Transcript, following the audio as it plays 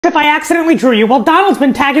If I accidentally drew you, well, Donald's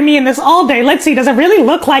been tagging me in this all day. Let's see, does it really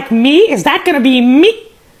look like me? Is that gonna be me?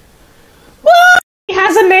 What? He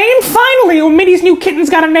has a name? Finally! Oh, Minnie's new kitten's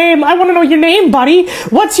got a name. I want to know your name, buddy.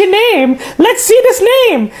 What's your name? Let's see this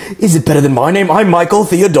name. Is it better than my name? I'm Michael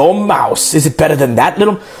Theodore Mouse. Is it better than that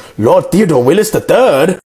little Lord Theodore Willis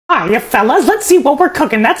III? Hiya, fellas. Let's see what we're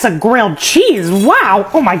cooking. That's a grilled cheese. Wow.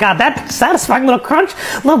 Oh my god, that satisfying little crunch.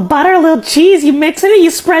 A little butter, a little cheese. You mix it,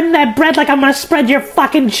 you spreading that bread like I'm gonna spread your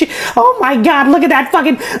fucking cheese. Oh my god, look at that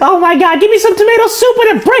fucking. Oh my god, give me some tomato soup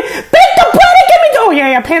with it. Bake the bread and give me. Oh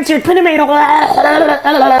yeah, pan-seared tomato.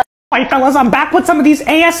 Alright, fellas, I'm back with some of these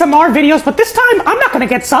ASMR videos, but this time I'm not gonna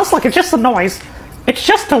get sus. Like, it's just a noise. It's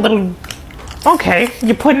just a little. Okay,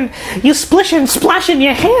 you splashing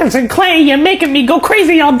your hands in clay, you're making me go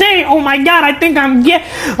crazy all day. Oh my god, I think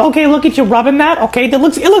okay, look at you rubbing that. Okay, it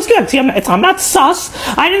looks good. See, I'm not sus.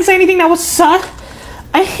 I didn't say anything that was sus.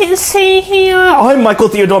 I didn't say here. I'm Michael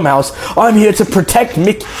Theodore Mouse. I'm here to protect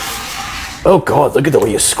Mickey. Oh god, look at the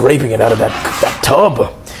way you're scraping it out of that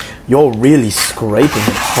tub. You're really scraping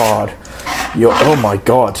it hard. Oh my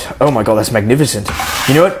god, that's magnificent.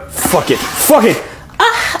 You know what? Fuck it.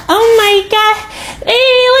 Oh my god.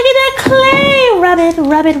 Hey, look at that clay. Rub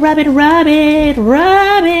it.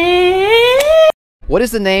 What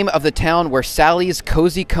is the name of the town where Sally's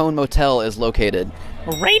Cozy Cone Motel is located?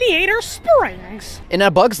 Radiator Springs. In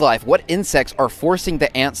A Bug's Life, what insects are forcing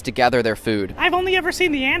the ants to gather their food? I've only ever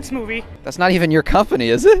seen the Ants movie. That's not even your company,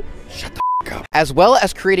 is it? Shut the f*** up. As well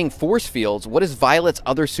as creating force fields, what is Violet's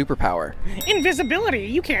other superpower? Invisibility.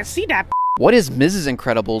 You can't see that. What is Mrs.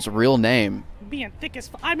 Incredible's real name? Being thick as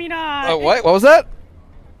what was that?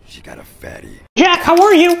 She got a fatty. Jack, how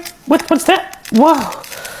are you? What's that? Whoa.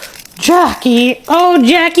 Jackie. Oh,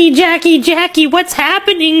 Jackie. What's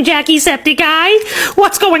happening, Jacksepticeye?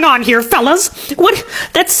 What's going on here, fellas? What?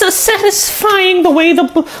 That's so satisfying, the way the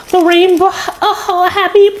rainbow. Oh,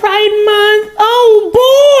 happy Pride Month. Oh,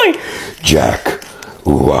 boy. Jack,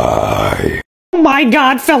 why? Oh my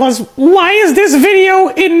god, fellas, why is this video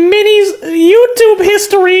in Minnie's YouTube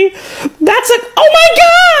history? That's oh my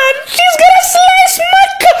god! She's gonna slice my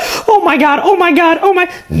oh my god.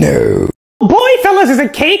 No. Boy, fellas, is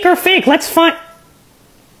it cake or fake? Let's find.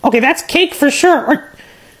 Okay, that's cake for sure. Or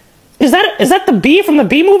is that the bee from the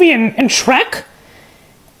Bee movie and Shrek?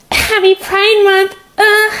 Happy Pride Month.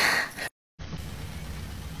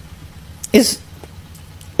 Is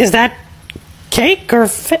that cake or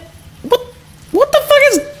fake? What the fuck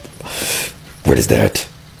is... What is that?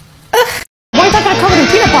 Why is that guy covered in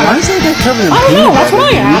peanut butter? Why is that guy covered in I don't know, that's what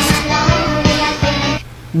I asked.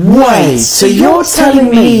 Wait, so you're telling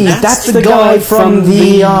me that's the guy from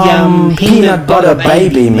the, peanut butter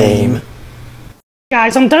baby meme?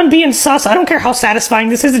 Guys, I'm done being sus. I don't care how satisfying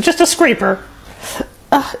this is. It's just a scraper.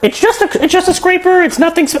 It's just a scraper. It's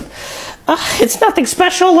nothing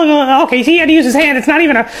special. Okay, he had to use his hand. It's not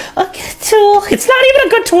even a tool. It's not even a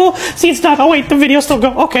good tool. See, it's not. Oh wait, the video still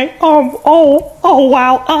go. Okay. Oh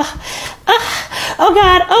wow. Oh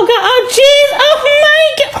god. Oh jeez. Oh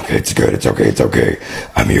my god. Okay, it's good. It's okay.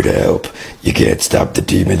 I'm here to help. You can't stop the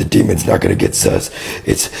demon. The demon's not gonna get sus.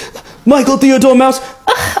 It's Michael Theodore Mouse.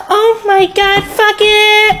 Oh my god. Fuck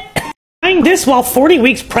it. Trying this while 40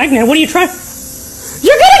 weeks pregnant. What are you trying?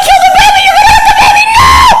 You're gonna kill the baby! You're gonna have the baby!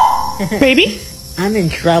 No! Baby? I'm in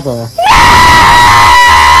trouble.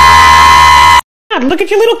 God, look at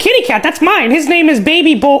your little kitty cat. That's mine. His name is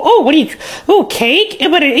Baby Bull. Oh, what are you... Oh, cake?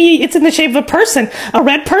 But it's in the shape of a person. A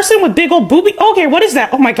red person with big old booby... Okay, what is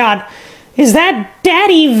that? Oh my god. Is that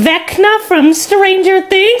Daddy Vecna from Stranger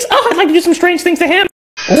Things? Oh, I'd like to do some strange things to him.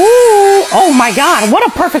 Ooh, oh my god. What a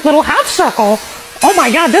perfect little half circle. Oh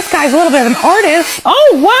my god, this guy's a little bit of an artist.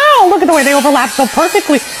 Oh wow, look at the way they overlap so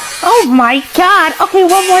perfectly. Oh my god. Okay,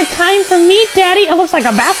 one more time for me, Daddy. It looks like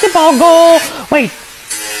a basketball goal. Wait.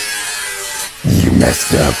 You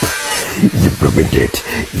messed up. You ruined it.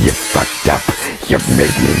 You fucked up. You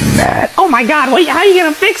made me mad. Oh my god, wait, how are you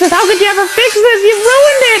gonna fix this? How could you ever fix this? You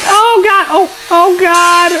ruined it. Oh god. Oh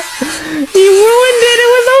god. You ruined it. It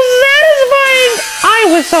was so satisfying. I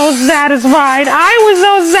was so satisfied.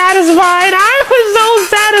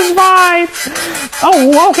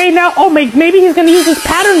 Oh, okay, now, maybe he's gonna use this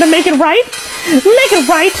pattern to make it right? Make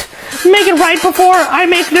it right before I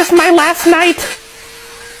make this my last night.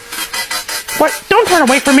 What? Don't turn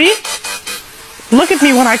away from me. Look at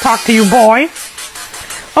me when I talk to you, boy.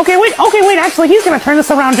 Okay, wait, actually, he's gonna turn this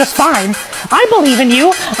around just fine. I believe in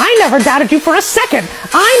you. I never doubted you for a second.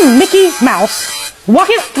 I'm Mickey Mouse. Walk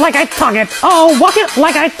it like I talk it. Oh, walk it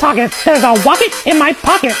like I talk it. There's a walk it in my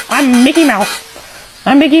pocket. I'm Mickey Mouse.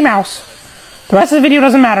 The rest of the video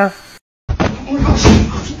doesn't matter.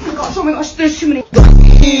 Oh my gosh, there's too many.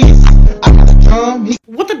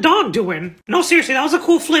 dog doing? No, seriously, that was a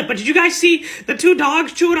cool flip. But did you guys see the two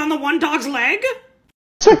dogs chewing on the one dog's leg?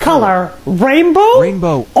 What's the color?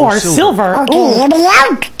 Rainbow or silver? Okay, let me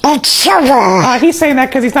out. It's silver. He's saying that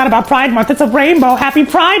because he's not about Pride Month. It's a rainbow. Happy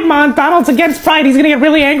Pride Month. Donald's against Pride. He's gonna get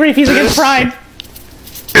really angry if he's against Pride.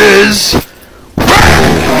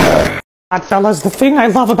 Fellas, the thing I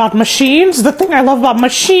love about machines, they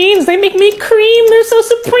make me cream. They're so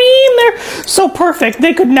supreme. They're so perfect.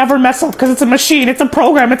 They could never mess up because it's a machine. It's a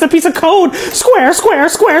program. It's a piece of code. Square, square,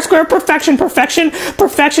 square, square. Perfection, perfection,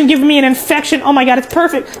 perfection. Give me an infection. Oh my God, it's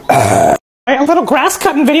perfect. A little grass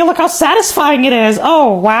cutting video. Look how satisfying it is.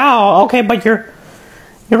 Oh, wow. Okay, but you're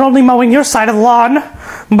only mowing your side of the lawn,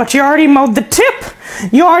 but you already mowed the tip.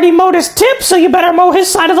 You already mowed his tip, so you better mow his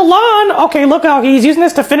side of the lawn. Okay, look how he's using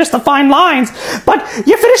this to finish the fine lines, but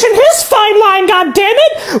you're finishing his fine line,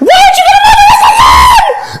 goddammit! Why aren't you gonna mow this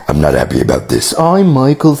lawn? I'm not happy about this. I'm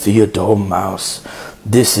Michael Theodore Mouse.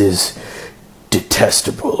 This is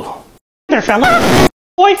detestable. There, fella.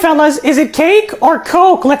 Boy, fellas, is it cake or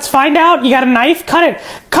Coke? Let's find out. You got a knife? Cut it.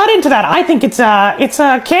 Cut into that. I think it's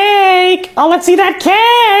a cake. Oh, let's see that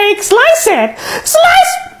cake. Slice it.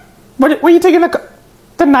 Slice. What were you taking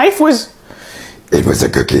the knife was? It was a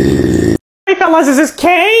cookie. Hey, fellas, is this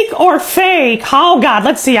cake or fake? Oh, God,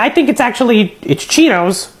 let's see. I think it's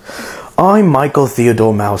Cheetos. I'm Michael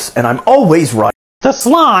Theodore Mouse, and I'm always right. The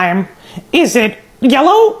slime. Is it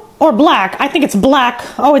yellow or black? I think it's black.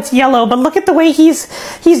 Oh, it's yellow, but look at the way he's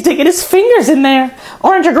digging his fingers in there.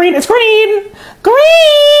 Orange or green? It's green.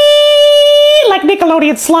 Green! Like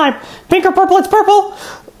Nickelodeon slime. Pink or purple? It's purple.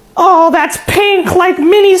 Oh, that's pink, like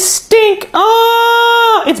mini stink.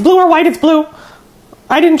 Oh, it's blue or white? It's blue.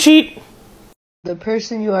 I didn't cheat. The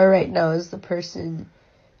person you are right now is the person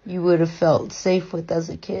you would have felt safe with as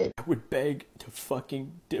a kid. I would beg to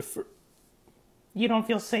fucking differ. You don't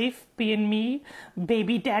feel safe being me,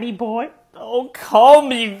 baby daddy boy? Oh, call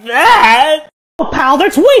me that! Oh, pal,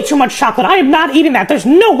 there's way too much chocolate. I am not eating that. There's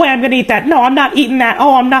no way I'm gonna eat that. No, I'm not eating that.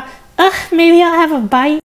 Oh, I'm not. Maybe I'll have a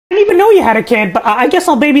bite. I didn't even know you had a kid, but I guess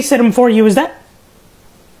I'll babysit him for you. Is that...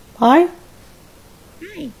 Hi?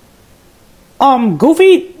 Hi.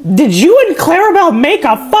 Goofy, did you and Clarabelle make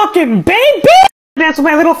a fucking baby? Dance with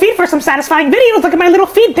my little feet for some satisfying videos. Look at my little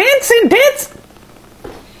feet dancing, dance.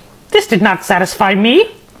 This did not satisfy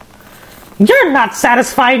me. You're not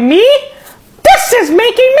satisfying me. This is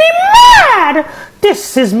making me mad.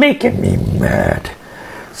 This is making me mad.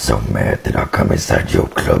 So mad that I'll come inside your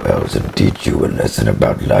clubhouse and teach you a lesson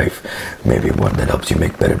about life. Maybe one that helps you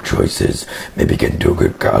make better choices. Maybe get into a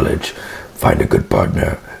good college. Find a good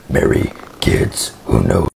partner. Marry kids. Who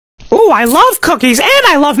knows? Ooh, I love cookies and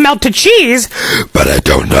I love melted cheese. But I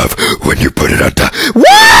don't love when you put it on top.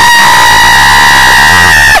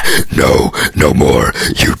 No, no more.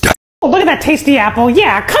 You die. Oh, look at that tasty apple.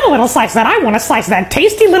 Yeah, cut a little slice of that. I want to slice that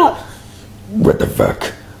tasty little... What the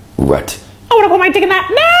fuck? What? I want to put my dick in that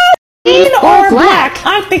now. Green or black?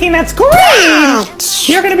 I'm thinking that's green.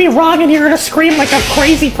 You're going to be wrong and you're going to scream like a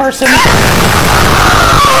crazy person.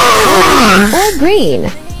 Or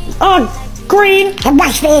green. Green. It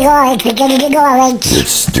must be orange, beginning orange. You're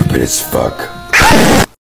stupid as fuck.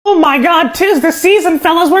 Oh my God, 'tis the season,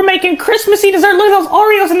 fellas. We're making Christmassy dessert. Look at those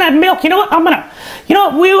Oreos in that milk. You know what?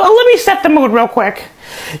 Let me set the mood real quick.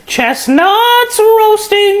 Chestnuts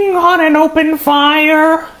roasting on an open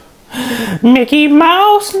fire. Mickey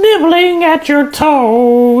Mouse nibbling at your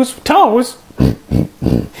toes. Toes?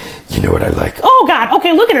 You know what I like? Oh God,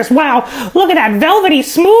 okay, look at this. Wow, look at that velvety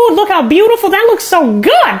smooth. Look how beautiful. That looks so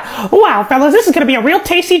good. Wow, fellas, this is going to be a real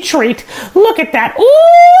tasty treat. Look at that.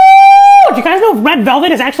 Ooh! Do you guys know red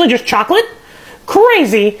velvet is actually just chocolate?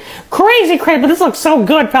 Crazy. Crazy, but this looks so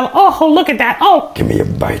good, fella. Oh, look at that. Oh. Give me a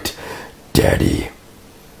bite, Daddy.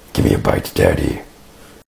 Give me a bite, Daddy.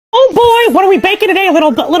 Oh boy, what are we baking today? A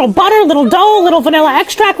little butter, little dough, little vanilla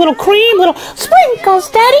extract, little cream, little sprinkles,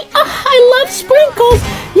 Daddy. Oh, I love sprinkles.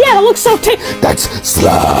 Yeah, that looks so tasty. That's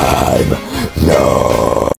slime.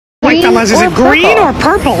 No. Wait, fellas, is it green or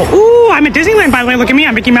purple? Ooh, I'm at Disneyland, by the way. Look at me,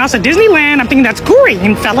 I'm Mickey Mouse at Disneyland. I'm thinking that's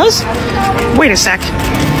green, fellas. Wait a sec.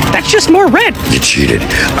 That's just more red. You cheated.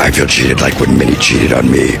 I feel cheated like when Minnie cheated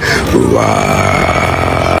on me.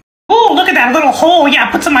 Ooh-ah. Oh, look at that little hole.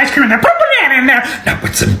 Yeah, put some ice cream in there. Put banana in there. Now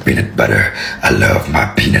put some peanut butter. I love my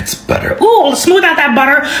peanuts butter. Ooh, smooth out that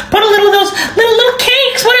butter. Put a little of those little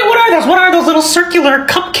cakes. What are those? What are those little circular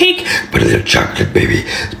cupcake? Put a little chocolate, baby.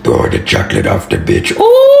 Pour the chocolate off the bitch.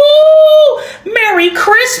 Ooh, Merry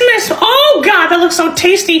Christmas. Oh, God, that looks so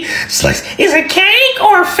tasty. Slice. Is it cake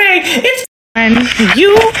or fake? It's... And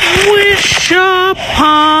you wish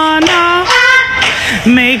upon a...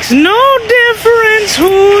 Makes no difference who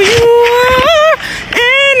you are.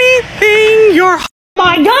 Anything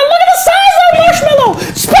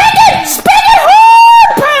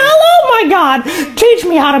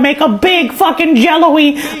make a big fucking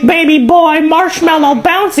jello-y baby boy marshmallow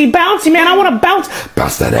bouncy, man. I want to bounce.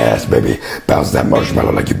 Bounce that ass, baby. Bounce that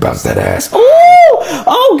marshmallow like you bounce that ass. Ooh!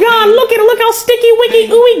 Oh God! Look at it! Look how sticky, wicky,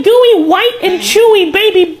 ooey, gooey, white and chewy,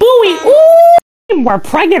 baby booey. Ooh! Where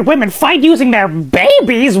pregnant women fight using their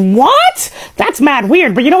babies? What? That's mad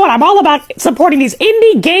weird. But you know what? I'm all about supporting these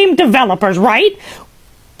indie game developers, right?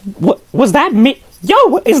 Was that me?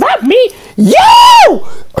 Yo, is that me? Yo!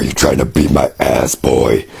 Are you trying to beat my ass,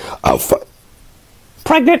 boy? I'll fight.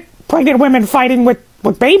 Pregnant women fighting with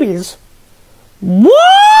babies. What?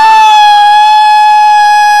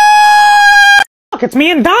 Look, it's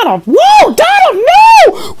me and Donald. Whoa, Donald,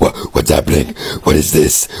 no! What's happening? What is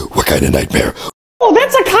this? What kind of nightmare? Oh,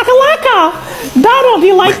 that's a kakalaka! Donald, do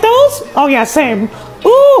you like those? Oh yeah, same.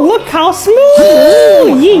 Ooh, look how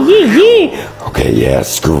smooth! Yee. Okay, yeah,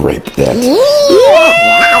 scrape that.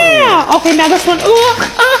 Yeah! Okay, now this one. Ooh,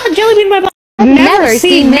 jelly bean my. I've never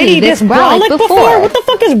seen Minnie this brolic before. What the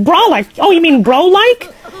fuck is brolic? Oh, you mean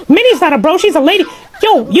bro-like? Minnie's not a bro, she's a lady.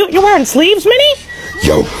 Yo, you're wearing sleeves, Minnie?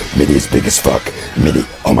 Yo, Minnie is big as fuck. Minnie,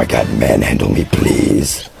 oh my God, manhandle me,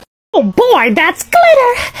 please. Oh boy, that's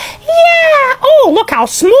glitter! Yeah! Oh, look how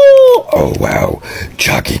smooth! Oh wow,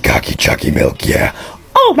 chalky milk, yeah.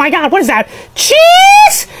 Oh my God, what is that?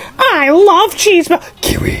 Cheese! I love cheese, but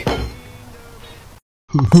Kiwi.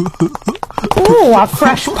 ooh, a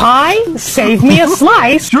fresh pie? Save me a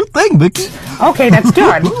slice. Sure thing, Mickey. Okay, that's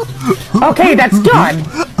good. Okay, that's good.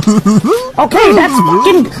 Okay, that's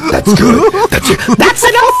fucking. That's good. That's it. That's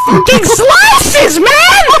enough fucking slices,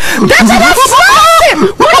 man! That's enough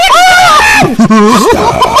slices! What are you doing?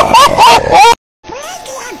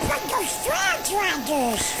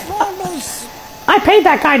 I paid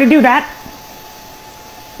that guy to do that.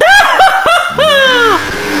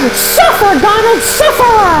 Suffer, Donald,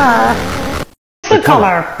 suffer! The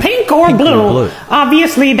color, pink or blue?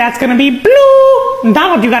 Obviously, that's gonna be blue.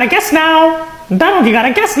 Donald, you gotta guess now. Donald, you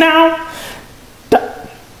gotta guess now. That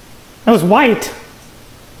was white.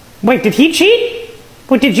 Wait, did he cheat?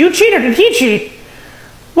 Wait, did you cheat or did he cheat?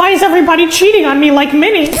 Why is everybody cheating on me like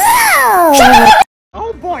Minnie?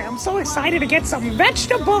 Oh boy, I'm so excited to get some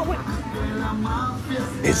vegetable.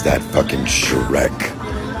 Is that fucking Shrek?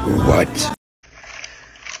 What?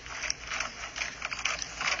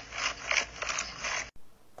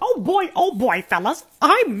 Oh boy, fellas.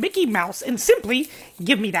 I'm Mickey Mouse, and simply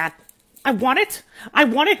give me that. I want it. I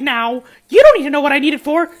want it now. You don't need to know what I need it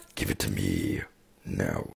for. Give it to me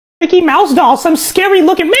now. Mickey Mouse doll, some scary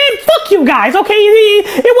looking man. Fuck you guys, okay?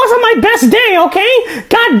 It wasn't my best day, okay?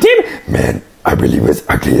 God damn it. Man, I really was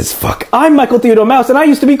ugly as fuck. I'm Michael Theodore Mouse, and I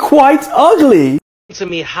used to be quite ugly. To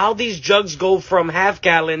me how these jugs go from half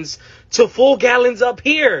gallons to full gallons up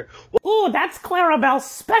here. Ooh, that's Clarabelle's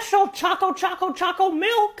special choco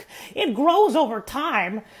milk. It grows over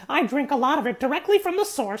time. I drink a lot of it directly from the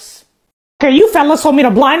source. Okay, you fellas told me to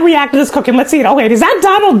blind react to this cooking. Let's see it. Oh wait, is that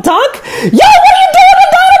Donald Duck? Yo, what are you doing to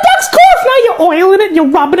Donald Duck's corpse? Now you're oiling it, you're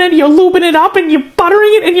rubbing it, you're lubing it up, and you're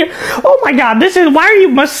buttering it, and you're... Oh my God, why are you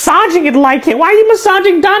massaging it like it? Why are you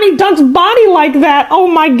massaging Donnie Duck's body like that? Oh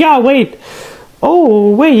my God, wait.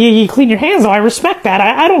 Oh, wait, you clean your hands, though. I respect that.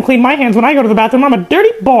 I don't clean my hands when I go to the bathroom. I'm a dirty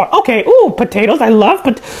boy. Okay, ooh, potatoes. I love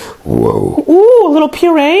Whoa. Ooh, a little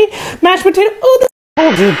puree. Mashed potato. Ooh, I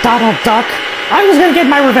told you, Donald Duck. I was gonna get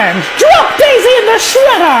my revenge. Drop Daisy in the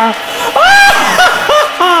shredder!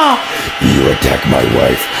 You attack my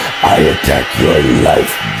wife, I attack your life,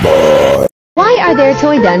 boy. Why are there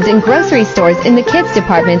toy guns in grocery stores in the kids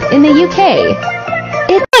department in the UK?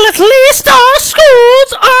 Well, at least our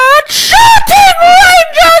schools are shooting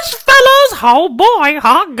rangers, fellas! Oh boy,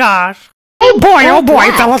 oh gosh. Oh boy,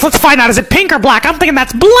 fellas, let's find out. Is it pink or black? I'm thinking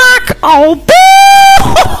that's black. Oh, boo!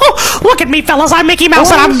 Look at me, fellas. I'm Mickey Mouse,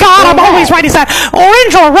 and I'm God. I'm always right. Is that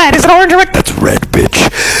orange or red? Is it orange or red? That's red, bitch.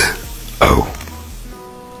 Oh,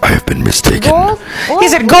 I have been mistaken.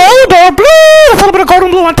 Is it gold or blue? A little bit of gold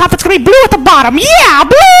and blue on top. It's gonna be blue at the bottom. Yeah,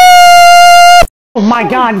 blue! Oh my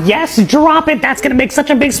God, yes, drop it. That's gonna make such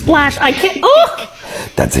a big splash. I can't. Oh!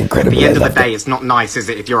 That's incredible. At the end of the day, it's not nice, is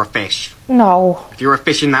it, if you're a fish? No. If you're a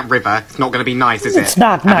fish in that river, it's not going to be nice, is it? It's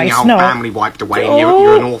not Having nice, your whole no. family wiped away and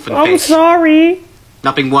you're an orphan I'm fish. sorry.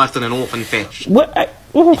 Nothing worse than an orphan fish. What?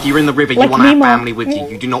 If you're in the river, like you want to have Nemo. family with you.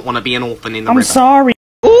 You do not want to be an orphan in the river. I'm sorry.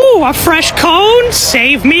 Ooh, a fresh cone.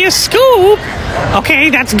 Save me a scoop. Okay,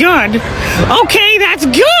 that's good. Okay, that's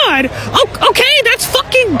good. Oh, okay, that's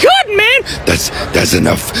fucking good, man. That's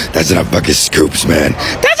enough. That's enough fucking scoops, man.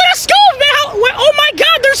 That's enough scoop, man. Oh my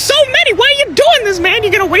God, there's so many. Why are you doing this, man?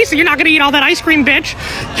 You're gonna waste it. You're not gonna eat all that ice cream, bitch.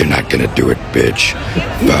 You're not gonna do it, bitch.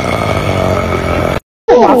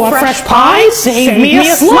 Ooh, a fresh pie. Save me a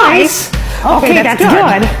slice. Okay, that's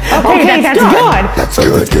good. Okay, that's good.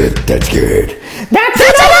 That's good. That's good. That's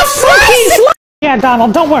enough, fucking slut! Yeah,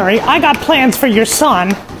 Donald, don't worry. I got plans for your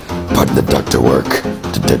son. Put the duck to work.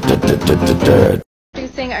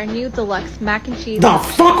 Introducing our new deluxe mac and cheese. The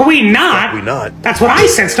fuck we not? We not. That's what I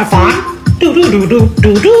said, Stefan. Do do do do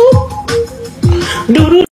do do. Do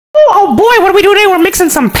do. Oh boy, what are we doing today? We're mixing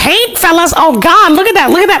some paint, fellas. Oh god, look at that.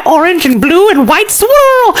 Look at that orange and blue and white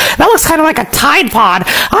swirl. That looks kind of like a Tide Pod.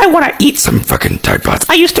 I want to eat some fucking Tide Pods.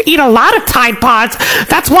 I used to eat a lot of Tide Pods.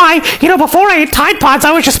 That's why, before I ate Tide Pods,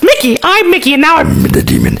 I was just Mickey. I'm Mickey, and now I'm the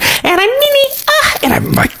demon. And I'm Minnie. And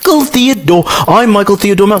I'm Michael Theodore. I'm Michael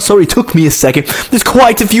Theodore Mouse. Sorry, it took me a second. There's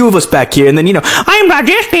quite a few of us back here, and then, I'm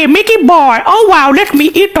just a Mickey boy. Oh, wow, let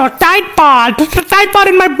me eat a Tide Pod. Just a Tide Pod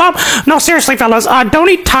in my bum. No, seriously, fellas, don't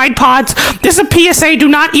eat Tide Pods. This is a PSA. Do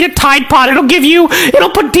not eat a Tide Pod. It'll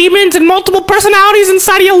put demons and multiple personalities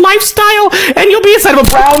inside of your lifestyle, and you'll be inside of a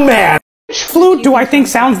brown man. Which flute do I think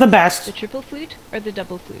sounds the best? The triple flute or the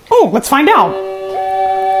double flute? Oh, let's find out.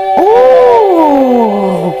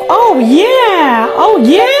 Oh yeah! Oh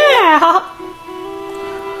yeah!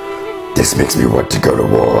 This makes me want to go to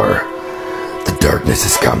war. The darkness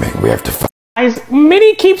is coming. We have to fight. Guys,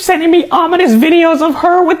 Minnie keeps sending me ominous videos of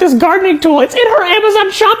her with this gardening tool. It's in her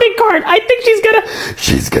Amazon shopping cart. I think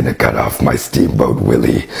she's gonna cut off my steamboat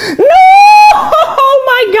Willie. No! Oh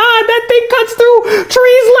my god, that thing cuts through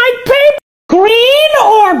trees like paper. Green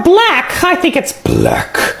or black? I think it's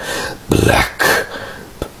black.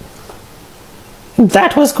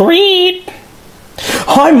 That was green.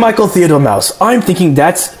 I'm Michael Theodore Mouse. I'm thinking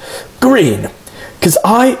that's green. Because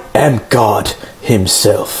I am God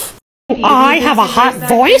himself. I have a hot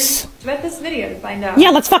voice? Read this video to find out.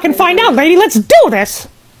 Yeah, let's fucking find out, lady. Let's do this.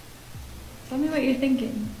 Tell me what you're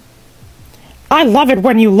thinking. I love it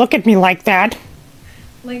when you look at me like that.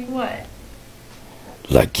 Like what?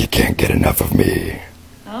 Like you can't get enough of me.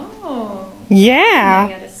 Oh. Yeah.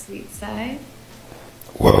 I got a sweet side.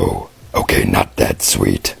 Whoa. Okay, not that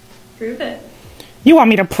sweet. Prove it. You want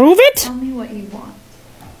me to prove it? Tell me what you want.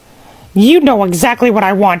 You know exactly what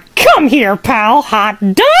I want. Come here, pal. Hot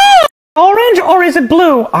dog! Orange or is it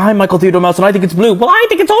blue? I'm Michael Theodore Mouse and I think it's blue. Well, I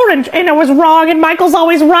think it's orange. And I was wrong and Michael's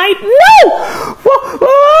always right. No!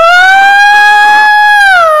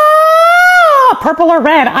 Purple or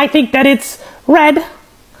red? I think that it's red.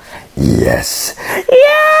 Yes.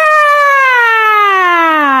 Yeah!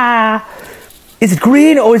 Is it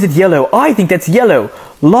green or is it yellow? I think that's yellow.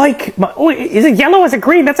 Is it yellow or is it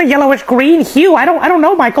green? That's a yellowish green hue. I don't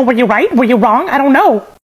know, Michael. Were you right? Were you wrong? I don't know.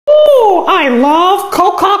 Ooh, I love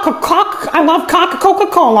Coca-Cola.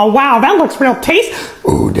 Wow, that looks real tasty.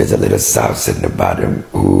 Ooh, there's a little sauce in the bottom.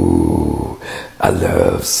 Ooh, I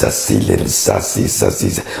love little saucy.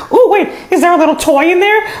 Ooh, wait, is there a little toy in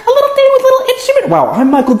there? A little thing with little instrument? Wow, I'm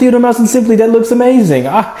Michael Theodore Mouse and simply that looks amazing.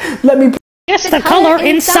 Let me... Guess the color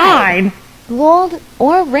inside. Gold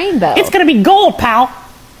or rainbow? It's gonna be gold, pal.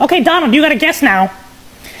 Okay, Donald, you gotta guess now.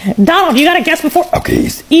 Donald, you gotta guess before... Okay.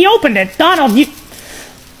 He opened it. Donald, you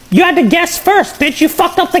had to guess first, bitch. You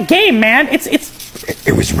fucked up the game, man. It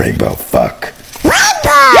was rainbow. Fuck.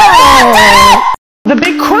 Rainbow! The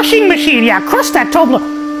big crushing machine. Yeah, crush that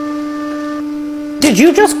Toblerone. Did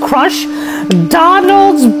you just crush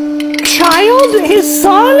Donald's child? His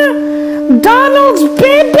son? Donald's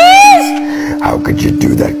babies? How could you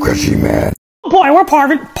do that, crushy man? Boy, we're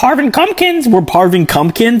parving pumpkins. We're parving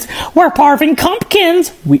pumpkins? We're carving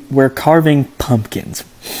pumpkins. We're carving pumpkins.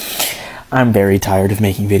 I'm very tired of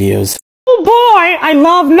making videos. Oh boy, I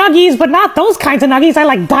love nuggies, but not those kinds of nuggies. I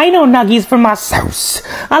like dino nuggies for my sauce.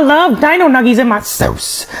 I love dino nuggies in my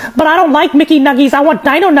sauce. But I don't like Mickey nuggies. I want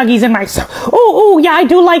dino nuggies in my sauce. Oh, yeah, I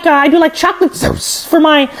do like chocolate sauce for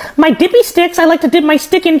my dippy sticks. I like to dip my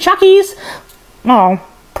stick in Chuckies. Oh,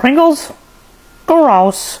 Pringles.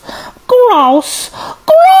 Gross.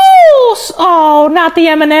 Oh, not the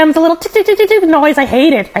M&Ms, the little tick noise. I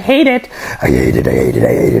hate it. I hate it.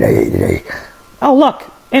 Oh, look,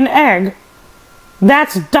 an egg.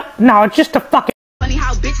 No, it's just a fucking... Funny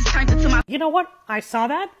how bitches turned into my... You know what? I saw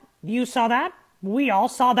that. You saw that. We all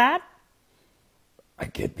saw that. I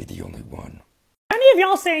can't be the only one. Any of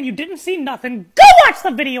y'all saying you didn't see nothing, go watch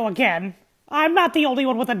the video again. I'm not the only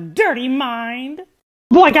one with a dirty mind.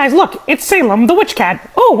 Boy, guys, look, it's Salem, the witch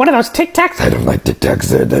cat. Oh, what are those Tic Tacs? I don't like Tic Tacs.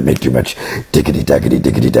 That make too much diggity daggity.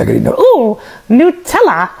 No. Ooh,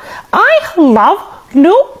 Nutella. I love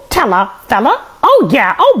Nutella. Nutella, fella. Oh,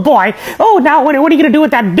 yeah. Oh, boy. Oh, now what are you going to do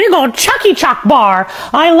with that big old Chucky Choc bar?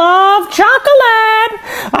 I love chocolate.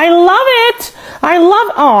 I love it.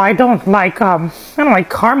 Oh, I don't like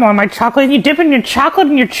caramel in my chocolate. You dip in your chocolate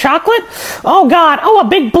Oh, God. Oh, a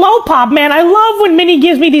big blow pop, man. I love when Minnie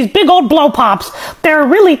gives me these big old blow pops. They're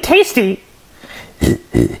really tasty.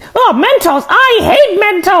 Oh, Mentos. I hate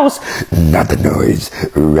Mentos. Not the noise.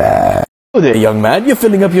 Right. Oh there, young man. You're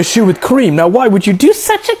filling up your shoe with cream. Now, why would you do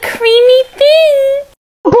Such a creamy thing.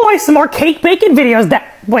 Boy, some more cake baking videos.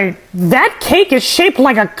 That cake is shaped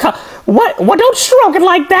like a cup. What? Don't stroke it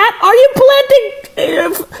like that. Are you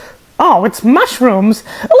planting? Oh, it's mushrooms.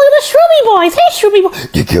 Look at the shroomy boys. Hey, shroomy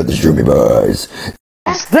boys. You killed the Shroomy Boys.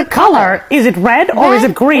 The color. Is it red or is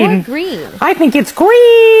it green? Green. I think it's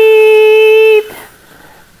green.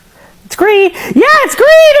 It's green. Yeah, it's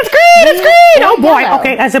green. It's green. It's green. Oh boy. Yellow.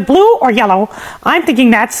 Okay, is it blue or yellow? I'm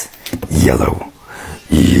thinking that's Yellow.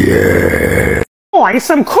 Yeah. boy,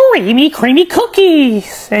 some creamy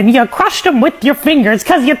cookies. And you crushed them with your fingers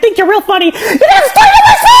because you think you're real funny. You didn't stick in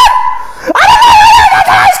my foot! Not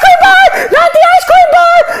the ice cream bar! Not the ice cream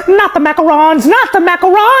bar! Not the macarons! Not the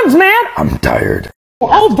macarons, man! I'm tired.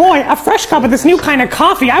 Oh boy, a fresh cup of this new kind of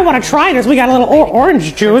coffee. I want to try this. We got a little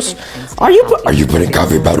orange juice. Are you putting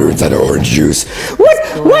coffee powder inside of orange juice?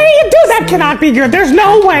 What? Why do you do that? Cannot be good. There's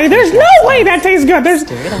no way. There's no way that tastes good.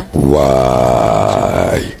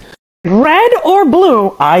 Why? Red or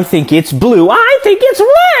blue? I think it's blue. I think it's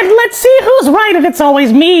red. Let's see who's right, and it's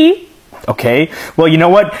always me. Okay. Well, you know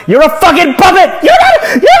what? You're a fucking puppet! You're not a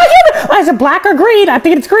human! Is it black or green? I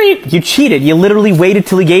think it's green. You cheated. You literally waited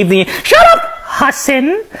till he gave the... Shut up!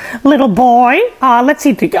 Hassan, little boy. Let's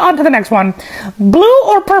see. On to the next one. Blue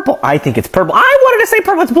or purple? I think it's purple. I wanted to say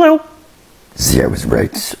purple. It's blue. See, I was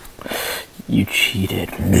right. You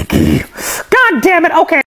cheated. Mickey. God damn it.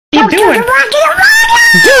 Okay. What are you doing? Do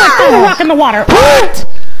it. Throw the rock in the water. What?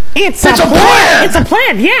 It's a plant. It's a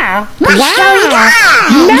plant, yeah.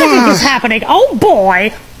 Wow. Magic is happening. Oh,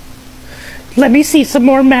 boy. Let me see some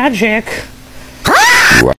more magic.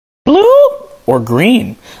 Blue or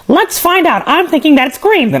green? Let's find out. I'm thinking that it's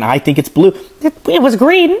green. Then I think it's blue. It was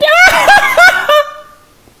green.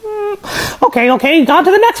 Okay, on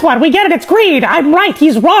to the next one. We get it. It's green. I'm right.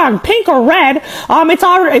 He's wrong. Pink or red?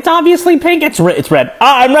 It's obviously pink. It's red.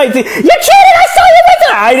 I'm right. You cheated. I saw you right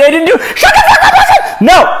there. I didn't do. Shut the fuck up.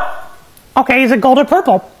 No. Okay, is it gold or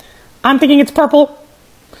purple? I'm thinking it's purple.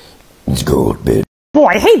 It's gold, bitch.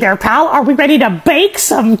 Boy, hey there, pal. Are we ready to bake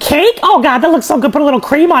some cake? Oh, God, that looks so good. Put a little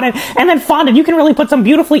cream on it. And then fondant. You can really put some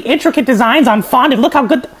beautifully intricate designs on fondant. Look how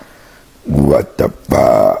good... What the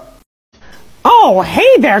fuck? Oh,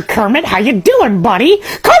 hey there, Kermit. How you doing, buddy?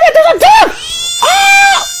 Kermit, there's a dog!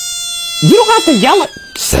 Oh! You don't have to yell it.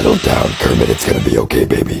 Settle down, Kermit. It's gonna be okay,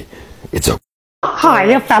 baby. It's okay.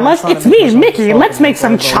 Hiya, fellas. It's me, Mickey. Let's make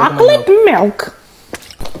some chocolate milk.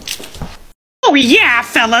 Oh, yeah,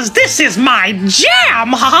 fellas. This is my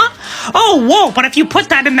jam, huh? Oh, whoa, but if you put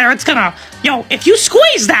that in there, it's gonna... Yo, if you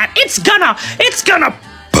squeeze that, it's gonna...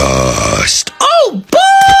 Bust. Oh,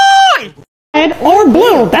 boy! Red or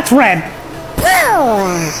blue? That's red.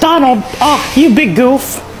 Donald, oh, you big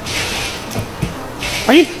goof.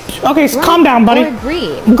 Are you... Okay, so calm down, buddy. Or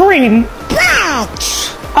green. Green.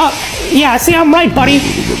 Yeah, see, I'm right, buddy.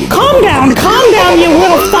 Calm down, you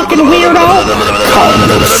little fucking weirdo.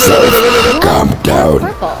 Calm down.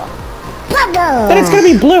 Purple. Then it's gonna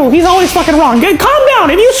be blue. He's always fucking wrong. Calm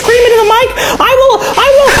down. If you scream into the mic, I will...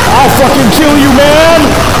 I'll fucking kill you, man.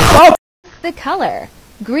 Oh. The color.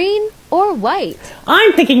 Green or white?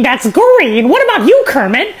 I'm thinking that's green. What about you,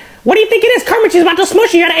 Kermit? What do you think it is, Kermit? She's about to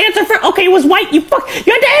smush you. You gotta answer first. Okay, it was white. You had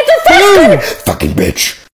to answer first, Kermit. Fucking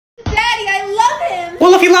bitch. Daddy, I love him.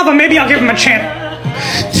 Well, if you love him, maybe I'll give him a chance.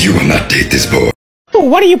 You will not date this boy. Oh,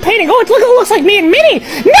 what are you painting? Oh, it looks like me and Minnie.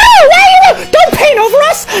 No, why are you... Don't paint over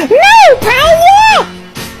us. No, pal.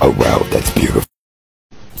 Oh, wow, that's beautiful.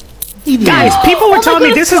 Guys, people were telling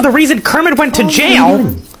me this is the reason Kermit went to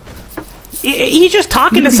jail. He's just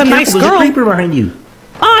talking to some nice girl. There's a creeper behind you.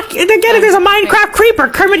 Again, there's a Minecraft creeper.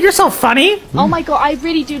 Kermit, you're so funny. Oh my god, I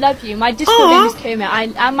really do love you. My Discord name is Cameo,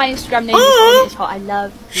 and my Instagram name is Kermit. I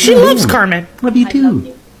love you. She loves Kermit. Love you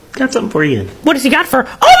too. Got something for you. What does he got for...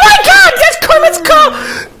 Oh my god, that's Kermit's car!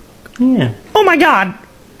 Yeah. Oh my god.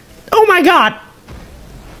 Oh my god.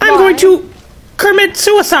 I'm going to commit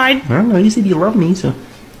suicide. I don't know, you said you love me, so...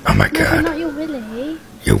 Oh my god. Not your Willy.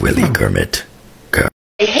 Your Willy, Kermit.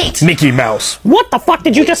 I hate Mickey Mouse. What the fuck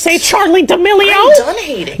did you just say, Charlie D'Amelio? I'm done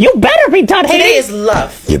hating. You better be done hating. Today is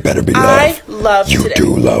love. You better be I love. love You today.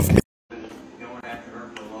 do love me.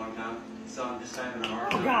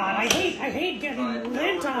 Oh God, I hate getting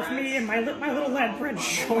lint off me and my little lead bread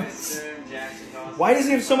shorts. Why does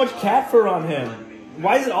he have so much cat fur on him?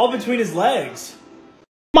 Why is it all between his legs?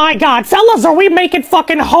 My God, fellas, are we making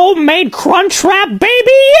fucking homemade crunch wrap,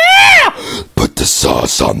 baby? Yeah! Put the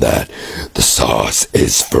sauce on that. The sauce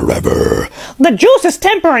is forever. The juice is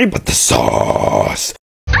temporary, but the sauce.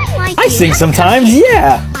 I sing sometimes,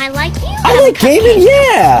 yeah. I like you. I like gaming,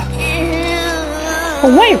 yeah.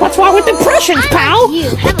 Wait, what's wrong with impressions, pal?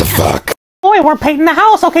 What the fuck? Boy, we're painting the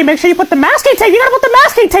house. Okay, make sure you put the masking tape. You gotta put the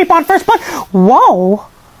masking tape on first, but... Whoa.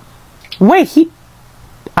 Wait,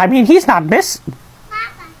 he's not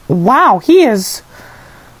Wow, he is...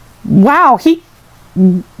 Wow,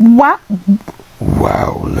 Wow.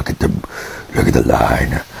 Wow, look at the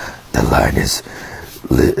line. That line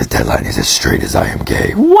is as straight as I am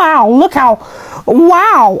gay. Wow, look how...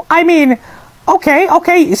 Wow, I mean...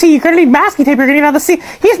 Okay, see, you're gonna need masking tape, you're gonna need it on the ceiling.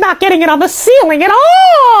 He's not getting it on the ceiling at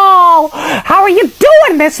all! How are you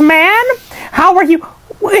doing this, man? How are you...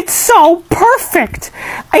 It's so perfect!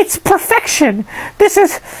 It's perfection! This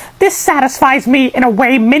satisfies me in a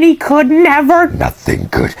way Minnie could never... Nothing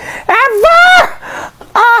could... Ever!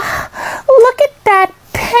 Look at that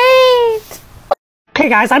paint! Okay,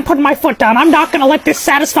 guys, I'm putting my foot down. I'm not gonna let this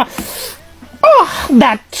satisfy... Oh,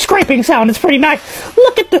 that scraping sound is pretty nice.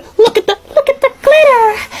 Look at the glitter.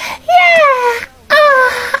 Yeah.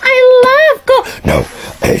 I love gold. No,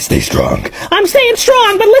 hey, stay strong. I'm staying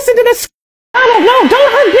strong, but listen to this. No,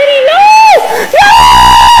 don't hurt Minnie. No.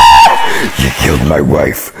 You killed my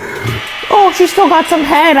wife. Oh, she still got some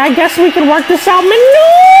head. I guess we can work this out. No.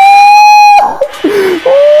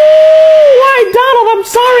 Why, Donald? I'm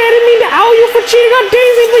sorry. I didn't mean to owl you for cheating on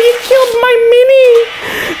Daisy, but you killed my Minnie.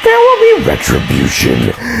 There will be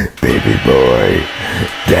retribution, baby boy.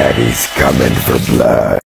 Daddy's coming for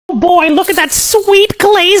blood. Oh boy, look at that sweet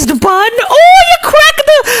glazed bun. Oh,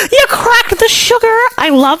 you cracked the sugar. I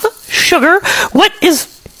love sugar. What is...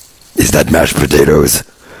 Is that mashed potatoes?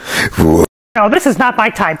 Whoa. No, this is not my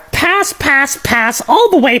type. Pass, all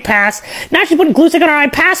the way pass. Now she's putting glue stick on her eye.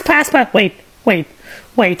 Pass. Wait.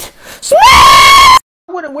 I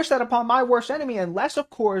wouldn't wish that upon my worst enemy unless, of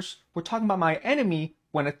course, we're talking about my enemy,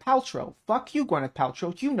 Gwyneth Paltrow. Fuck you, Gwyneth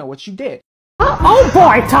Paltrow. You know what you did. Oh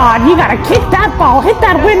boy, Todd, you gotta kick that ball, hit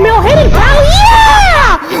that windmill, hit it, pal,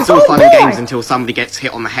 yeah! It's all fun and games until somebody gets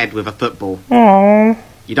hit on the head with a football. Oh.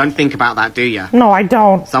 You don't think about that, do you? No, I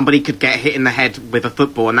don't. Somebody could get hit in the head with a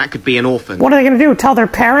football, and that could be an orphan. What are they gonna do, tell their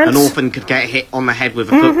parents? An orphan could get hit on the head with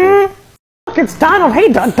a football. Look, it's Donald.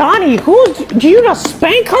 Hey, Donnie, do you just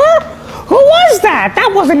spank her? Who was that?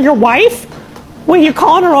 That wasn't your wife. Were you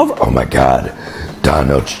calling her over? Oh my God,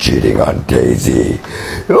 Donald's cheating on Daisy.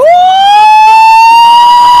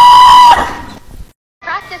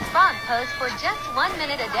 Practice frog pose for just 1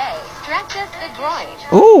 minute a day. Stretches the groin.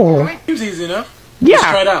 Ooh. Seems easy enough. Yeah. Let's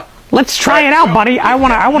try it out. Let's try it out, buddy. I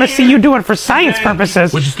wanna see you do it for science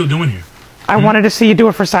purposes. What you still doing here? I wanted to see you do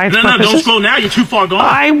it for science purposes. No, don't scroll now. You're too far gone.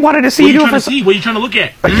 I wanted to see you do it for science. What are you trying to look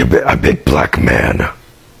at? A big black man.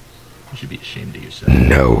 You should be ashamed of yourself.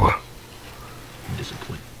 No. I'm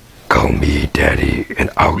disappointed. Call me daddy, and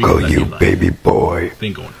I'll call you baby boy.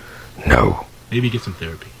 Think on it. No. Maybe get some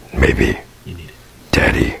therapy. Maybe. You need it.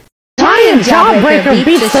 Daddy. Giant jawbreaker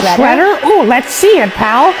beats the shredder? Ooh, let's see it,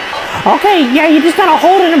 pal. Okay, yeah, you just gotta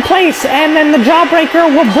hold it in place, and then the jawbreaker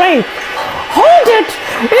will break. Hold it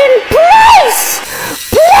in place!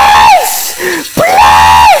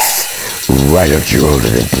 Why don't you hold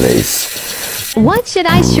it in place? What should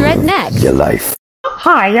I shred next? Your life.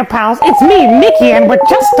 Hiya, pals. It's me, Mickey, and with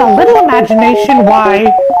just a little imagination,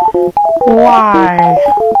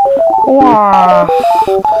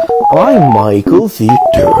 I'm Michael the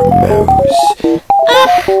Dormouse.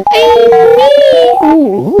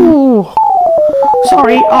 Ooh.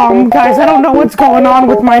 Sorry, guys, I don't know what's going on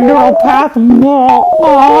with my neural path.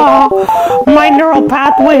 My neural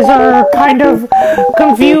pathways are kind of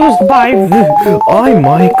confused by... I'm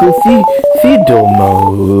Michael the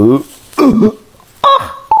Dormouse.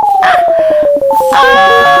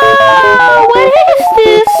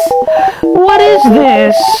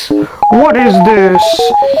 What is this?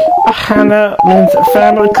 Hannah means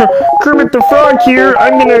family. Kermit the Frog here.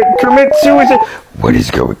 I'm gonna commit suicide. What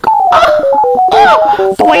is going on?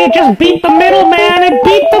 The way it just beat the middleman. It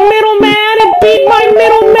beat the middleman. It beat my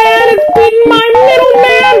middleman. It beat my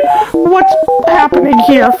middleman. What's happening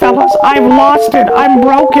here, fellas? I've lost it. I'm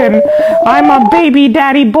broken. I'm a baby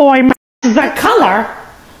daddy boy. The color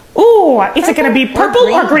Ooh, is it gonna be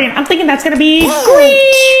purple or green? I'm thinking that's gonna be green.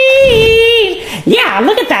 Yeah,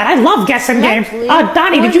 look at that. I love guessing games.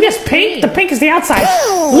 Donnie, did you guess pink? The pink is the outside.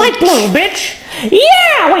 Light blue, bitch.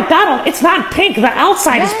 Yeah, wait, Donald, it's not pink. The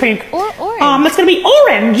outside is pink. Or orange. It's gonna be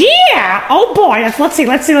orange. Yeah. Oh boy. Let's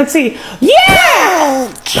see. Yeah.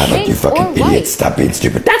 Donald, you fucking idiot. Stop being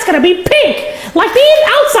stupid. That's gonna be pink, like the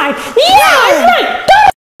outside. Yeah, I'm right.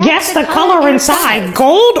 Guess the color inside,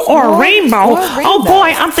 gold or rainbow? Oh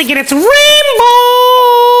boy, I'm thinking it's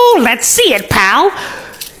rainbow! Let's see it, pal.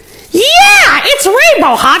 Yeah, it's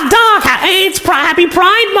rainbow, hot dog. It's Happy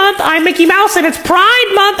Pride Month. I'm Mickey Mouse and it's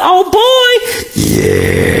Pride Month. Oh boy.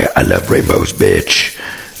 Yeah, I love rainbows, bitch.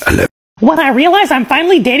 I love. When I realize I'm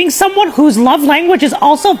finally dating someone whose love language is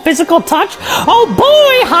also physical touch. Oh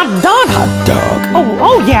boy, hot dog. Hot dog.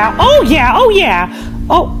 Oh yeah. Oh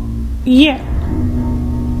yeah.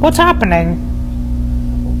 What's happening?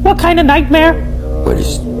 What kind of nightmare? What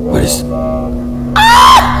is...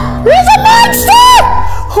 Ah! There's a monster!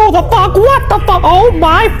 Who the fuck? What the fuck? Oh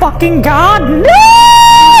my fucking god, no!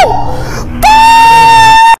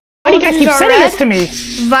 Ah! Why do you guys keep sending this to me?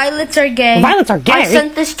 Violets are gay. Violets are gay? I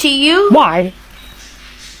sent this to you. Why?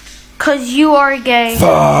 Cause you are gay.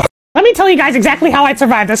 Fuck. Let me tell you guys exactly how I'd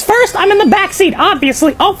survive this. First, I'm in the backseat,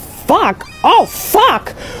 obviously. Oh fuck. Oh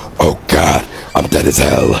fuck. Oh god, I'm dead as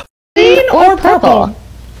hell. Green or purple?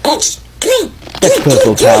 It's green. That's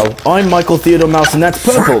purple, pal. I'm Michael Theodore Mouse, and that's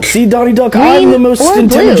purple. See, Donnie Duck, I'm the most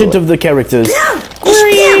intelligent of the characters.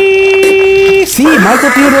 Green. See,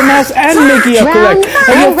 Michael Theodore Mouse and Mickey are correct.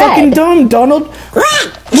 And you're fucking dumb, Donald.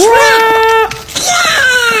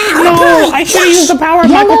 No, I should have used the power of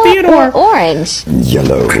Michael Theodore. Or orange.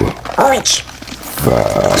 Yellow. Orange.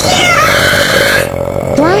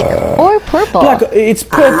 Black or purple. Black, it's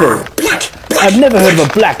purple. I've never heard of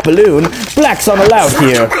a black balloon. Blacks aren't allowed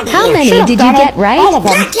here. How many did you get right? All of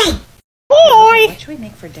them. Boy! What should we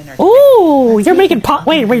make for dinner? Ooh, you're making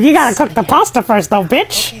wait, you gotta cook the pasta first though,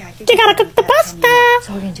 bitch. You gotta cook the pasta.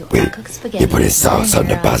 So we're gonna do Wait, you put a sauce on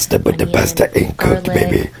the pasta, but the pasta ain't cooked,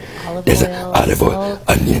 baby. There's olive oil,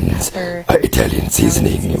 onions, Italian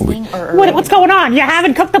seasoning. What's going on? You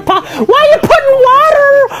haven't cooked the pasta? Why are you putting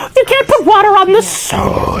water? You can't put water on the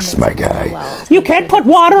sauce, my guy. You can't put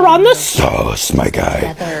water on the sauce, my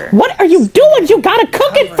guy. What are you doing? You gotta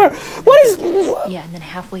cook it for. What is? Yeah, and then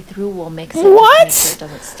halfway through we'll mix What? it. Make sure it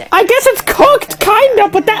doesn't stick. I guess it's cooked, kinda,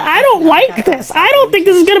 but I don't like this. I don't think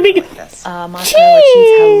this is gonna be. Mozzarella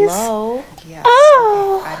cheese. Hello. Yeah,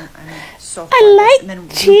 Oh. I'm so I like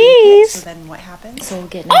cheese. So then what happens? So we'll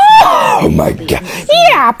get Oh my god.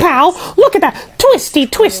 Yeah, pal. Look at that. Twisty.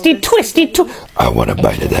 I want a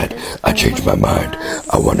bite of that. I changed my mind.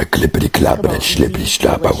 I want a clippity clop and a slippity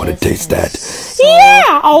slop. I want to taste that.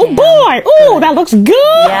 Yeah. Oh boy. Ooh, that looks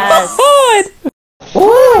good. Yes.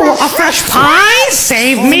 Ooh, a fresh pie.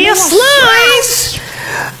 Save me a slice.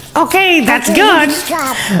 Okay, that's good.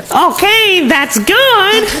 Okay, that's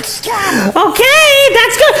good. Okay,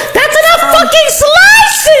 that's good. That's enough fucking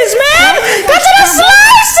slices, man. That's enough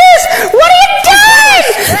slices. What are you doing?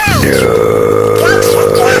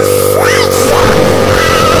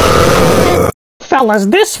 Fellas,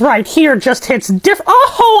 this right here just hits different.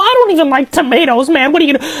 Oh, I don't even like tomatoes, man. What are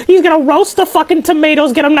you gonna? He's gonna roast the fucking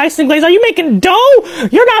tomatoes, get them nice and glazed. Are you making dough?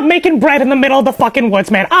 You're not making bread in the middle of the fucking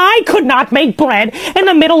woods, man. I could not make bread in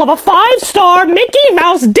the middle of a 5-star Mickey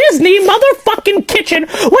Mouse Disney motherfucking kitchen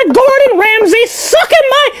with Gordon Ramsay sucking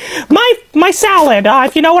my salad,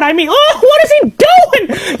 if you know what I mean. Oh, what is he doing?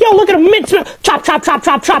 Yo, look at him. Chop.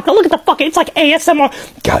 Look at the fucking. It's like ASMR.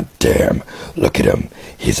 God damn. Look at him.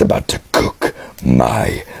 He's about to cook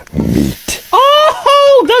my meat.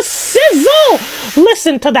 Oh, the sizzle!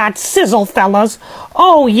 Listen to that sizzle, fellas.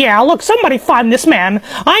 Oh, yeah, look, somebody find this man.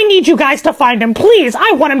 I need you guys to find him, please.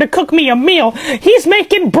 I want him to cook me a meal. He's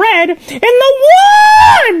making bread in the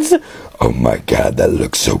woods! Oh my god, that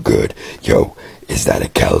looks so good. Yo, is that a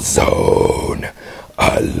calzone?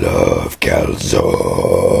 I love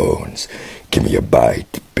calzones. Give me a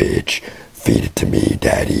bite, bitch. Feed it to me,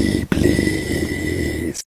 daddy,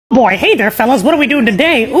 please. Boy, hey there, fellas. What are we doing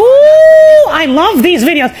today? Ooh, I love these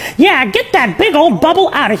videos. Yeah, get that big old bubble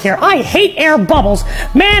out of here. I hate air bubbles.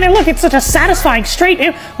 Man, and look, it's such a satisfying straight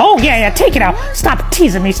air. Oh, yeah, take it out. Stop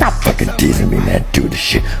teasing me. Stop fucking teasing me, man. Do the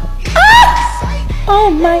shit. Ah! Oh,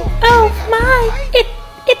 my.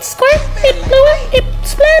 It squirt. It blew it. It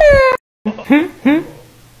splattered.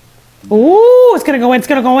 Ooh, it's gonna go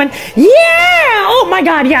in. Yeah! Oh, my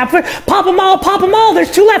God, yeah. Pop them all.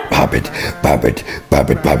 There's 2 left. Pop it,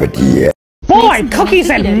 yeah. boy, cookies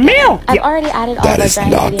and milk! I've already added all the dry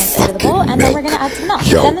ingredients into the bowl, and then we're gonna add some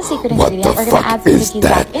milk. Yo, Then the secret what ingredient, the we're gonna fuck add some is cookies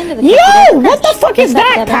that? back into the Yo, what the fuck is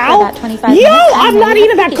that, pal? Yo, I'm not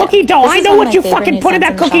eating that cookie dough. I know what you fucking put in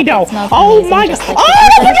that cookie dough. Oh my god. Oh,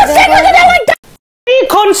 put your finger in there like that!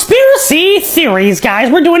 Conspiracy theories, guys.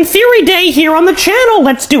 We're doing Theory Day here on the channel.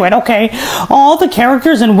 Let's do it, okay? All the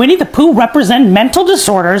characters in Winnie the Pooh represent mental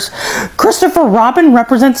disorders. Christopher Robin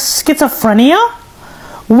represents schizophrenia.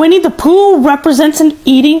 Winnie the Pooh represents an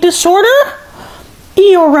eating disorder.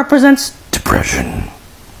 Eeyore represents depression.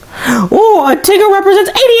 Oh, Tigger represents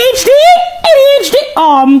ADHD.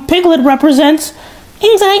 Piglet represents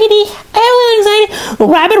anxiety. Anxiety.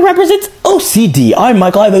 Rabbit represents OCD. I'm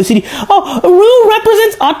Michael. I have OCD. Oh, Roo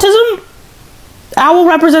represents autism. Owl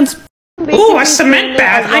represents. Ooh, a cement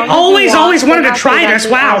bath. I always wanted to try this.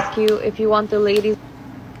 Wow. Ask you if you want the ladies.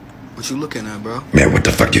 What you looking at, bro? Man, what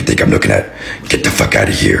the fuck do you think I'm looking at? Get the fuck out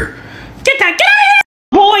of here. Get out of here!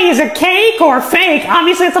 Boy, is it cake or fake?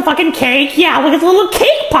 Obviously, it's a fucking cake. Yeah, look, it's a little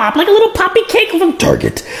cake pop, like a little poppy cake from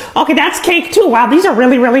Target. Okay, that's cake too. Wow, these are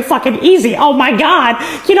really fucking easy. Oh my god.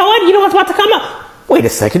 You know what? You know what's about to come up? Wait a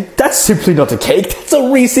second, that's simply not a cake, that's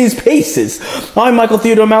a Reese's Pieces. I'm Michael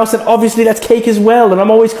Theodore Mouse, and obviously that's cake as well, and I'm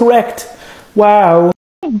always correct. Wow.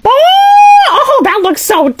 Oh, that looks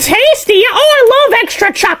so tasty. Oh, I love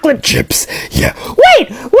extra chocolate chips. Yeah. Wait,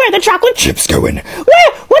 where are the chocolate chips going?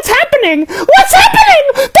 Where? What's happening? What's happening?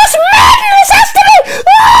 This madness has to be.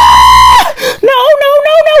 Ah! No.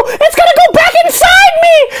 It's gonna go back inside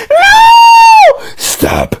me. No!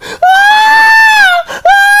 Stop.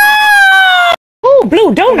 Ooh, blue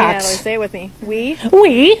Yeah, donuts. say it with me. We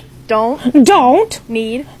don't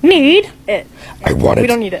need it. I want it. We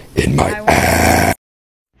don't need it. In my ass.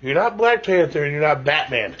 You're not Black Panther and you're not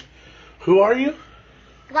Batman. Who are you?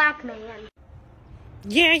 Black man.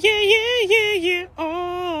 Yeah.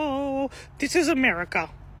 Oh, this is America.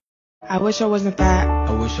 I wish I wasn't fat.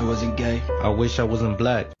 I wish I wasn't gay. I wish I wasn't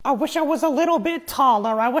black. I wish I was a little bit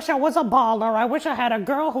taller. I wish I was a baller. I wish I had a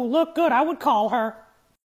girl who looked good. I would call her.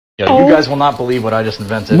 Yeah, you guys will not believe what I just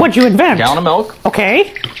invented. What'd you invent? Gallon of milk.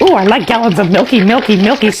 Okay. Ooh, I like gallons of milky,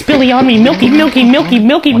 spilly on me, milky.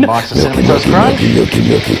 One box of Cinnamon Toast Crunch.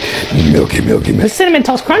 Milky. The Cinnamon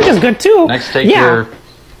Toast Crunch is good too. Next, take your,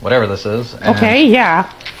 whatever this is. And okay,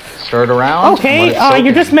 yeah. Stir it around. Okay,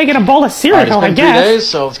 you're just making a bowl of cereal, it's been I guess. 3 days,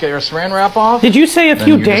 so let's get your saran wrap off. Did you say a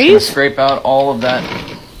few days? Just scrape out all of that.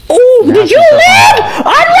 Ooh, did you leave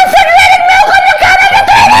unrefrigerated milk on the counter?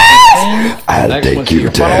 I'll take you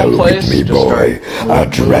to hell with me, boy. I'll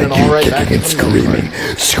drag you kicking and screaming,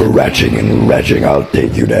 scratching and retching. I'll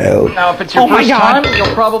take you to hell. Now, if it's your first time, you'll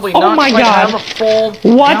probably not quite have a full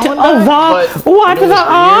What gallon the? back, but What the?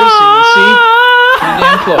 pretty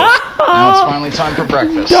damn close. Now it's finally time for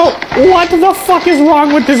breakfast. Yo, what the fuck is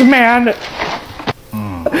wrong with this man?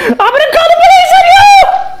 I'm gonna call the police on you!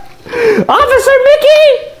 Officer Mickey!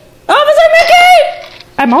 Officer Mickey!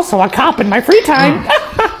 I'm also a cop in my free time.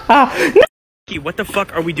 What the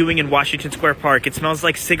fuck are we doing in Washington Square Park? It smells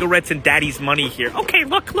like cigarettes and daddy's money here. Okay,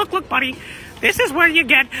 look, buddy. This is where you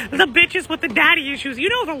get the bitches with the daddy issues. You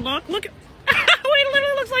know the look. Look. Wait, it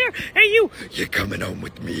literally looks like her. Hey, you. You're coming home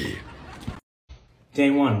with me.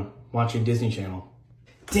 Day 1, watching Disney Channel.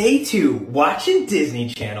 Day 2, watching Disney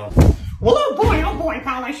Channel. Well, oh boy,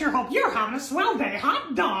 pal, I sure hope you're having a swell day,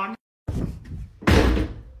 hot dog.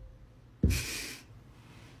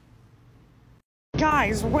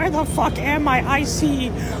 Guys, where the fuck am I? I see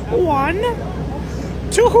 1,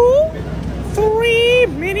 2, 3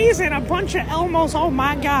 minis and a bunch of Elmos. Oh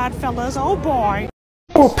my god, fellas, oh boy.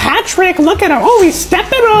 Oh, Patrick, look at him. Oh, he's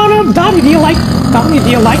stepping on him. Donnie, do you like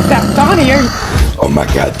that? Donnie, oh my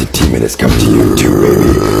god, the demon has come to you too,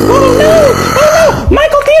 baby. Oh no!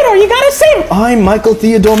 Michael Theodore, you gotta sing! I'm Michael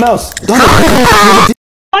Theodore Mouse.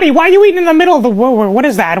 Buddy, why are you eating in the middle of the what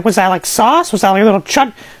is that? Was that like sauce? Was that like a little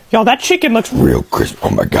chut? Yo, that chicken looks real crisp. Oh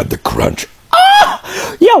my god, the crunch.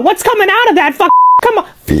 Oh! Yo, what's coming out of that? Come on.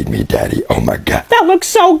 Feed me, daddy. Oh my god. That looks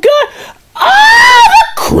so good. Oh!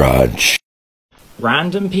 Crunch.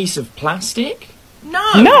 Random piece of plastic?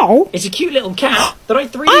 No. It's a cute little cat that I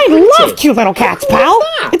 3D printed. I love cute little cats, pal.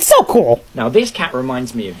 It's so cool. Now this cat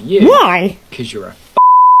reminds me of you. Why? Because you're a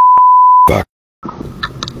fuck.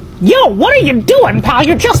 Yo, what are you doing, pal?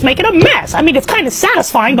 You're just making a mess. I mean, it's kind of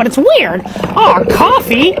satisfying, but it's weird. Oh,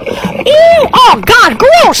 coffee. Ew. Oh, God,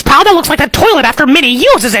 gross, pal. That looks like the toilet after Minnie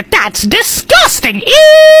uses it. That's disgusting.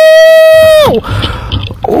 Ew.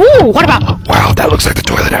 Ooh, what about... Wow, that looks like the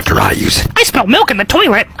toilet after I use it. I spilled milk in the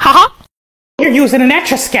toilet. Haha. You're using an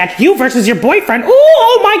Etch-a-Sketch. You versus your boyfriend. Ooh,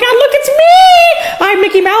 oh my god, look, it's me! I'm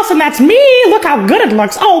Mickey Mouse and that's me. Look how good it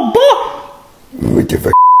looks. Oh, boy. What the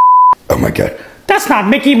fuck? Oh my god. That's not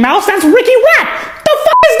Mickey Mouse, that's Ricky Rat! The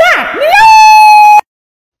fuck is that?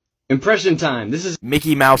 No! Impression time. This is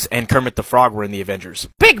Mickey Mouse and Kermit the Frog were in the Avengers.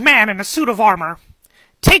 Big man in a suit of armor.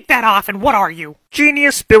 Take that off and what are you?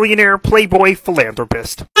 Genius, billionaire, playboy,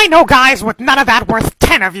 philanthropist. I know guys with none of that worth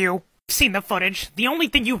 10 of you. I've seen the footage. The only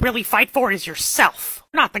thing you really fight for is yourself.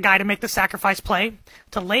 Not the guy to make the sacrifice play.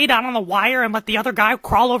 To lay down on the wire and let the other guy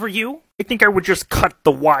crawl over you. I think I would just cut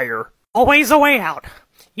the wire. Always a way out.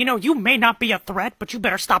 You know, you may not be a threat, but you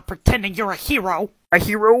better stop pretending you're a hero. A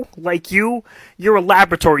hero? Like you? You're a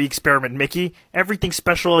laboratory experiment, Mickey. Everything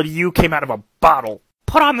special out of you came out of a bottle.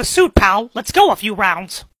 Put on the suit, pal. Let's go a few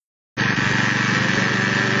rounds.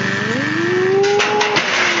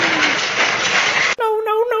 No.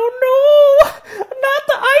 Not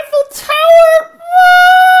the Eiffel Tower.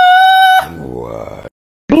 What?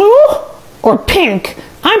 Blue or pink?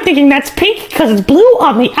 I'm thinking that's pink because it's blue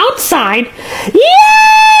on the outside. Yeah!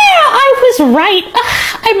 I was right.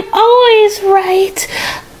 I'm always right.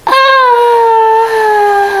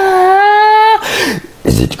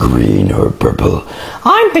 Is it green or purple?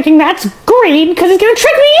 I'm thinking that's green because it's gonna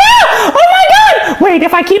trick me. Yeah! Oh my god! Wait,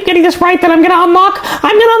 if I keep getting this right, then I'm gonna unlock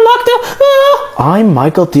the. I'm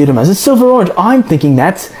Michael Theodem as a silver orange. I'm thinking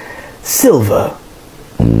that's silver.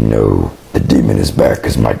 No, the demon is back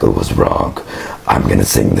because Michael was wrong. I'm gonna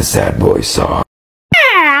sing the sad boy song.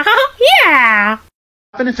 Yeah.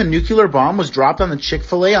 What if a nuclear bomb was dropped on the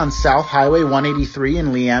Chick-fil-A on South Highway 183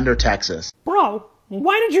 in Leander, Texas? Bro,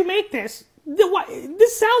 why did you make this?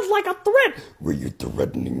 This sounds like a threat. Were you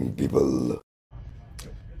threatening people?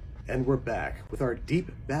 And we're back with our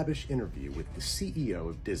deep, babbish interview with the CEO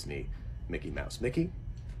of Disney, Mickey Mouse. Mickey?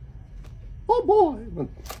 Oh boy.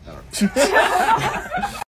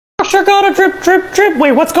 Sure gotta drip.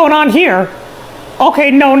 Wait, what's going on here?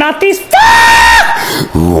 Okay, no, not these.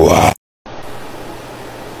 What?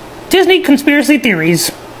 Disney conspiracy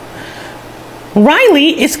theories.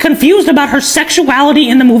 Riley is confused about her sexuality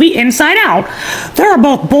in the movie Inside Out. There are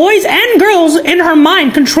both boys and girls in her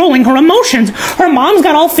mind controlling her emotions. Her mom's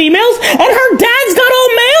got all females and her dad's got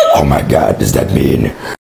all males. Oh my god, does that mean?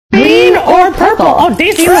 Green or purple? Oh,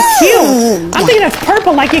 Daisy, you look cute. I'm thinking that's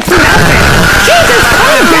purple like your cute outfit. Jesus,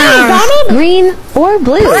 calm down, Donald. Green or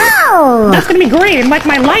blue? That's gonna be green, like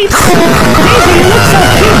my lights. Daisy, you look so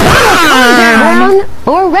cute. Donald, calm down. Brown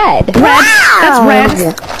or red? Red. That's red.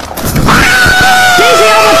 Daisy,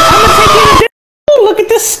 I'm gonna take you to dinner. Oh, look at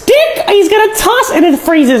this stick. He's gonna toss, and it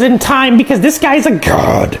freezes in time because this guy's a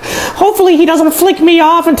god. Hopefully he doesn't flick me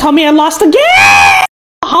off and tell me I lost again.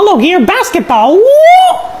 Hollow gear basketball. Woo!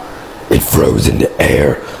 It froze in the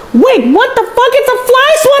air. Wait, what the fuck? It's a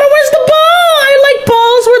fly swatter. Where's the ball? I like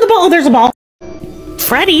balls. Where's the ball? Oh, there's a ball.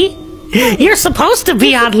 Freddy, you're supposed to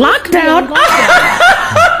be on lockdown.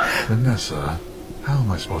 Vanessa, how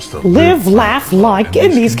am I supposed to live, laugh, like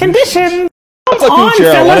in these conditions? Come on,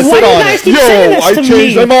 fellas. Why do you guys keep saying this to me?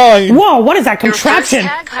 changed my mind. Whoa, what is that contraption? Your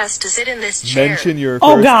first tag has to sit in this chair. Mention your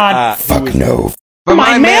Oh, first God. at. Fuck no. For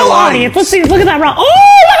my male audience. Let's see. Look at that round. Oh,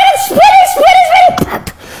 look at it. Spinning.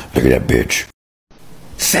 Look at that bitch.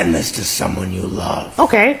 Send this to someone you love.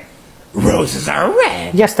 Okay. Roses are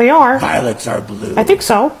red. Yes, they are. Violets are blue. I think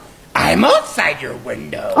so. I'm outside your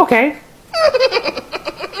window. Okay.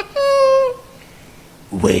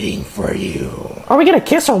 Waiting for you. Are we gonna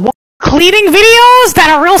kiss or what? Cleaning videos that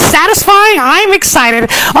are real satisfying. I'm excited.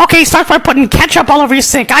 Okay, start by putting ketchup all over your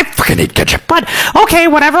sink. I fucking hate ketchup. But, okay,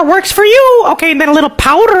 whatever works for you. Okay, and then a little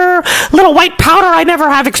powder, little white powder. I never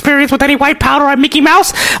have experience with any white powder. I'm Mickey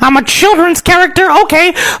Mouse. I'm a children's character.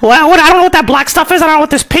 Okay, well, I don't know what that black stuff is. I don't know what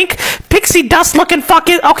this pixie dust looking fuck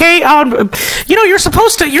is. Okay, you know, you're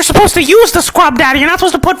supposed to use the scrub daddy. You're not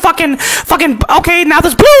supposed to put fucking, okay, now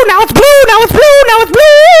there's blue, now it's blue, now it's blue, now it's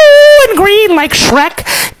blue, and green like Shrek.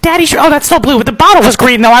 Daddy, oh, that's still blue, but the bottle was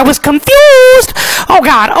green, though. I was confused. Oh,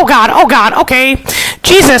 God. Okay.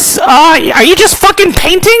 Jesus, are you just fucking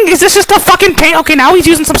painting? Is this just a fucking paint? Okay, now he's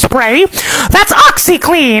using some spray. That's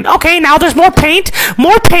OxyClean. Okay, now there's more paint.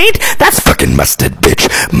 That's fucking mustard, bitch.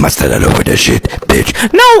 Mustard all over the shit, bitch.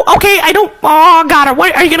 No, okay, I don't. Oh, God,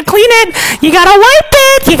 are you gonna clean it? You gotta wipe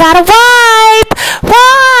it. You gotta wipe.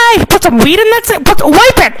 Put some weed in that.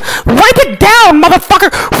 Wipe it. Wipe it down, motherfucker.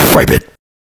 Wipe it.